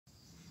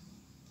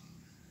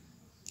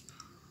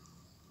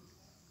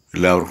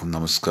എല്ലാവർക്കും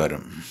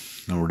നമസ്കാരം.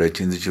 നമ്മുടെ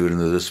ചിന്തിച്ചു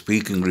വരുന്നത്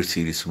സ്പീക്ക് ഇംഗ്ലീഷ്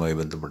സീരീസുമായി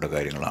ബന്ധപ്പെട്ട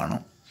കാര്യങ്ങളാണ്.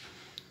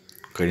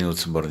 കഴിഞ്ഞ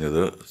ദിവസം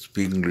പറഞ്ഞത്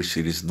സ്പീക്ക് ഇംഗ്ലീഷ്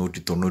സീരീസ്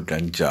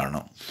 195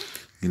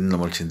 ഇന്ന്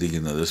നമ്മൾ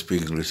ചിന്തിക്കുന്നത്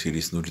സ്പീക്ക് ഇംഗ്ലീഷ്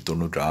സീരീസ്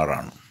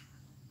 196.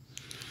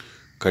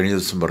 കഴിഞ്ഞ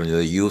ദിവസം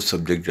പറഞ്ഞത്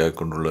സബ്ജക്റ്റ്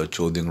ആയിക്കൊണ്ടുള്ള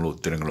ചോദ്യങ്ങളും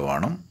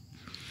ഉത്തരങ്ങളുമാണ്.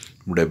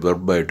 ഇവിടെ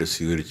വെർബായിട്ട്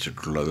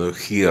സ്വീകരിച്ചിട്ടുള്ളത്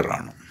ഹിയർ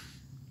ആണ്.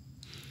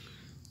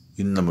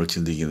 ഇന്ന് നമ്മൾ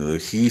ചിന്തിക്കുന്നത്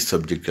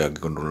സബ്ജക്റ്റ്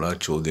ആക്കിക്കൊണ്ടുള്ള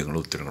ചോദ്യങ്ങളും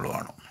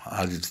ഉത്തരങ്ങളുമാണ്.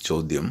 ആദ്യത്തെ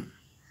ചോദ്യം,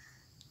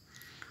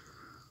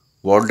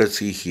 what does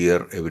he hear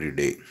every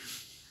day?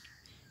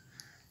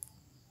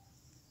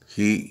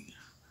 He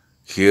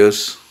hears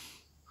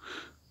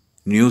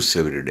news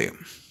every day.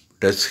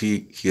 Does he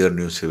hear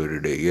news every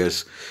day? Yes,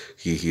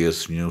 he hears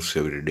news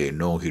every day.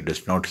 No, he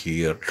does not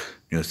hear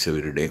news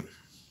every day.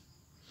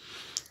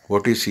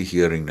 What is he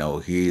hearing now?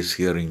 He is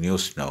hearing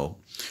news now.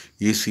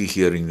 Is he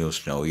hearing news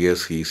now?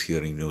 Yes, he is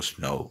hearing news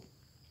now.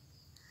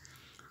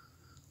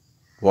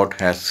 What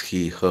has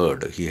he heard?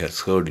 He has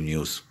heard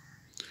news.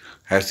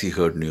 Has he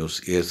heard news?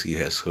 Yes, he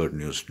has heard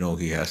news. No,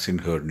 he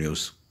hasn't heard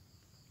news.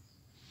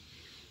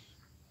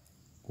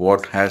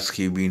 What has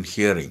he been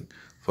hearing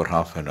for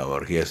half an hour?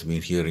 He has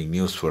been hearing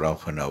news for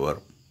half an hour.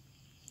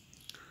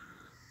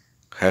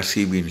 Has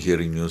he been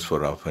hearing news for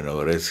half an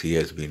hour? Yes, he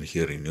has been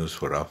hearing news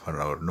for half an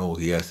hour. No,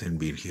 he hasn't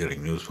been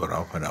hearing news for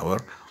half an hour.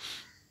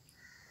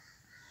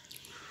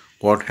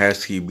 What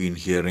has he been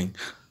hearing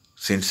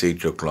since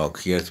 8 o'clock?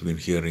 He has been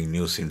hearing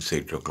news since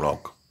 8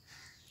 o'clock.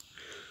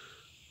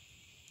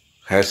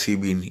 Has he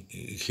been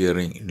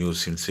hearing news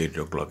since 8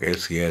 o'clock?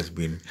 Yes, he has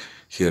been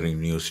hearing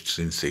news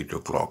since 8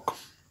 o'clock.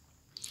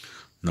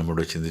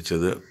 നമ്മുടെ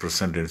ചിന്തിച്ചത്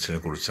present ടെൻസിനെ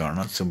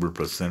കുറിച്ചാണ്. Simple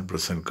present,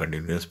 present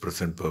continuous,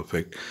 present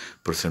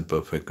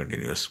perfect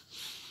continuous.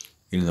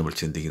 ഇനി നമ്മൾ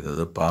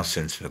ചിന്തിക്കുന്നത് past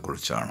ടെൻസിനെ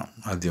കുറിച്ചാണ്.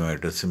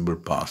 ആദ്യമായിട്ട് simple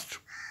past.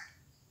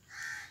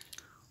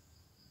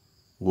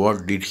 What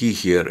did he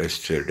hear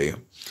yesterday?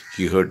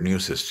 He heard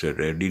news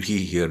yesterday. Did he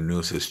hear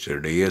news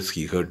yesterday? Yes,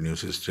 he heard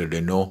news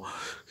yesterday. No,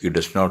 he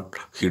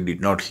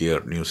did not hear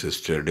news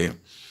yesterday.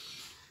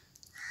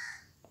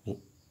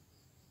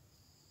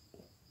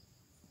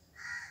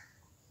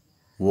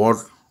 What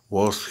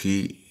was he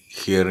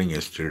hearing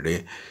yesterday?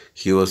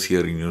 He was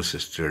hearing news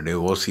yesterday.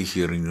 Was he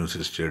hearing news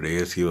yesterday?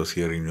 Yes, he was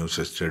hearing news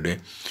yesterday.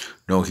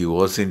 No, he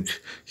wasn't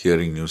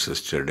hearing news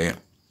yesterday.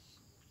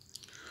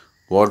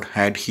 What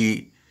had he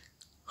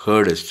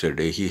heard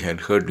yesterday? He had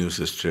heard news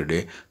yesterday.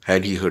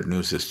 Had he heard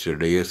news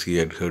yesterday? Yes, he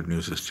had heard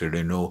news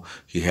yesterday. No,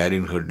 he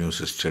hadn't heard news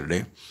yesterday.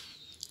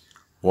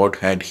 What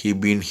had he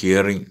been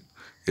hearing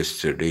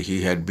yesterday? He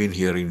had been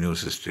hearing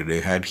news yesterday.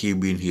 Had he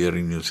been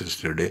hearing news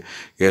yesterday?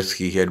 Yes,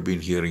 he had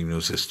been hearing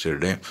news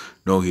yesterday.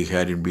 No, he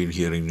hadn't been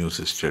hearing news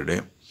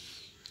yesterday.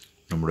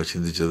 നമ്മൾ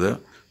ചിന്തിച്ചത്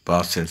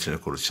past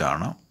ടെൻസിനെ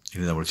കുറിച്ചാണ്.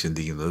 ഇനി നമ്മൾ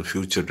ചിന്തിക്കുന്നത്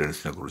future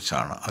ടെൻസിനെ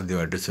കുറിച്ചാണ്.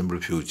 ആദ്യമായിട്ട് simple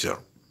future.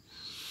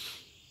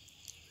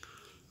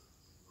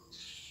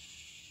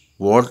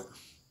 What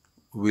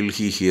will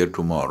he hear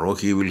tomorrow?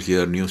 He will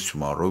hear news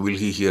tomorrow. Will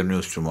he hear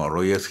news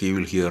tomorrow? Yes, he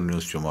will hear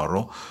news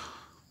tomorrow.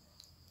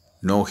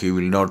 No, he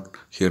will not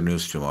hear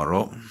news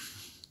tomorrow.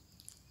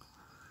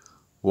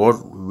 What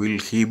will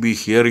he be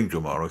hearing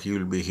tomorrow? He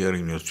will be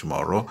hearing news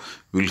tomorrow.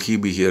 Will he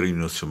be hearing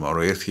news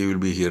tomorrow? Yes, he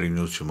will be hearing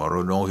news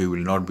tomorrow. No, he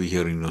will not be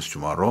hearing news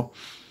tomorrow.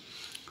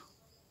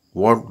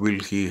 What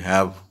will he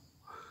have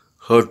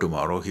heard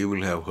tomorrow? He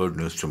will have heard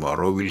news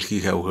tomorrow. Will he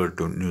have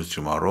heard news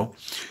tomorrow?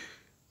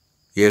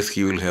 Yes,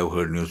 he will have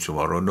heard news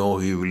tomorrow. No,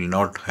 he will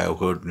not have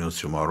heard news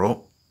tomorrow.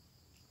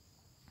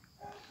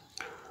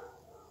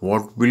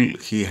 What will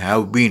he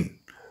have been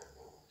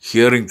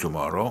hearing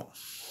tomorrow?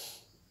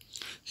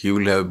 He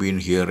will have been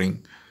hearing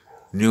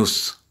news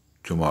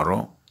tomorrow.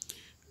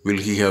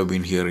 Will he have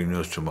been hearing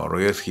news tomorrow?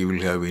 Yes, he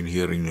will have been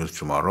hearing news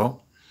tomorrow.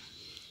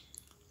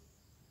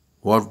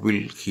 What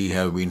will he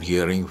have been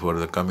hearing for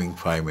the coming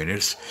 5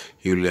 minutes?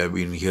 He will have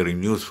been hearing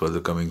news for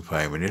the coming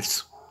 5 minutes.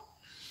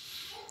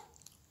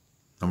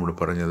 നമ്മൾ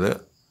പറഞ്ഞത്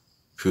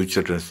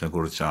future ടെൻസിനെ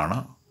കുറിച്ചാണ്.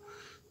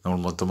 നമ്മൾ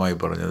മൊത്തമായി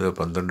പറഞ്ഞത്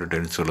 12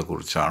 ടെൻസുകളെ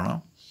കുറിച്ചാണ്.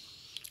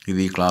 ഇത്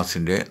ഈ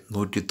ക്ലാസ്സിൻ്റെ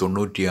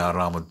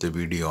 196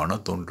 വീഡിയോ ആണ്.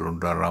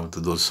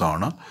 96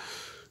 ദിവസമാണ്.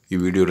 ഈ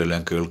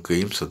വീഡിയോയിലെല്ലാം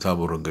കേൾക്കുകയും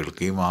ശ്രദ്ധാപൂർവ്വം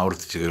കേൾക്കുകയും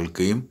ആവർത്തിച്ച്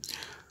കേൾക്കുകയും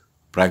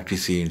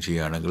പ്രാക്ടീസ്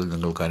ചെയ്യുകയാണെങ്കിൽ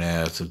നിങ്ങൾക്ക്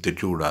അനായാസം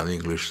തെറ്റുകൂടാതെ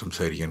ഇംഗ്ലീഷ്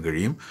സംസാരിക്കാൻ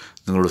കഴിയും.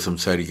 നിങ്ങളോട്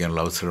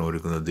സംസാരിക്കാനുള്ള അവസരം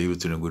ഒരുക്കുന്ന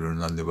ദൈവത്തിനും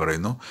ഗുരുവിനും നന്ദി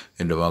പറയുന്നു.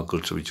 എൻ്റെ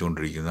വാക്കുകൾ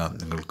ശ്രമിച്ചുകൊണ്ടിരിക്കുന്ന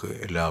നിങ്ങൾക്ക്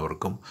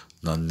എല്ലാവർക്കും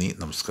നന്ദി,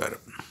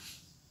 നമസ്കാരം.